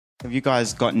Have you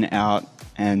guys gotten out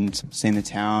and seen the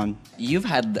town? You've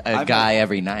had a guy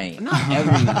every night. Not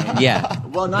every night. Yeah.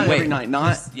 Well, not every night.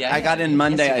 I got in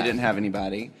Monday. Yes, I didn't have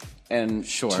anybody, and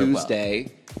Sure,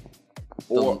 Tuesday,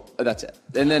 that's it.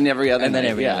 And then every other And night.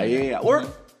 then every other night. Yeah. Or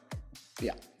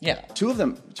Yeah. Two of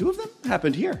them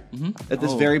happened here at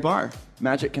this very bar.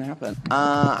 Magic can happen.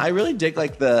 I really dig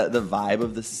like the vibe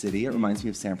of the city. It reminds me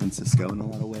of San Francisco in a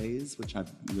lot of ways, which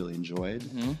I've really enjoyed.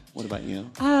 What about you?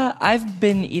 I've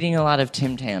been eating a lot of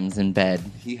Tim Tams in bed.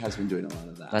 He has been doing a lot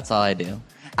of that. That's all I do.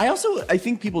 I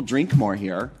think people drink more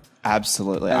here.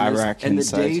 Absolutely, And I this- reckon And the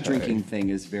so day too. drinking thing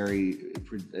is very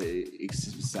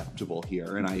acceptable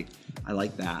here, and I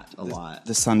like that a lot.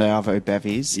 The Sunday Arvo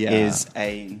Bevies Yeah. is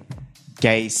a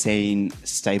gay scene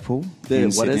staple.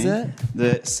 What is it?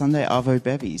 The Sunday Arvo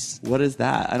Bevies. What is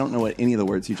that? I don't know what any of the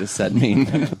words you just said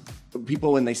mean.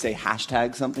 People, when they say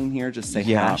hashtag something here, just say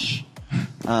Yeah. hash.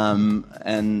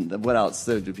 And what else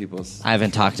do people say? I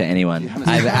haven't talked to anyone.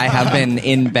 I have been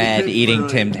in bed eating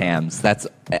Tim Tams. That's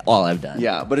all I've done.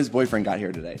 Yeah, but his boyfriend got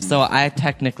here today. So I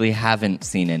technically haven't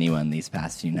seen anyone these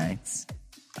past few nights.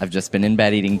 I've just been in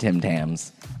bed eating Tim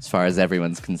Tams, as far as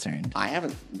everyone's concerned. I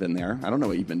haven't been there. I don't know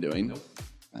what you've been doing. Nope.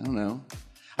 I don't know.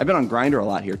 I've been on Grindr a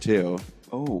lot here, too.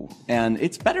 Oh. And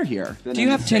it's better here. than Do you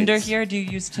in have the Tinder States. here? Do you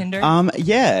use Tinder? Yeah, I've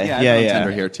been on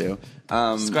Tinder here, too.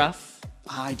 Scruff?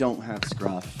 I don't have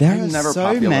Scruff. There I'm are never so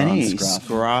popular many. on Scruff.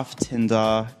 Scruff,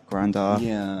 Tinder, Grindr,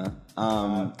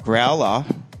 Yeah. Growler.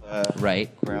 Right.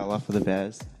 Growler for the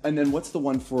Bears. And then what's the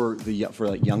one for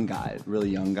like young guys, really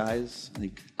young guys,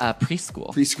 like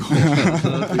Preschool. preschool?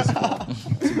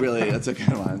 Preschool. That's a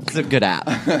good one. It's a good app.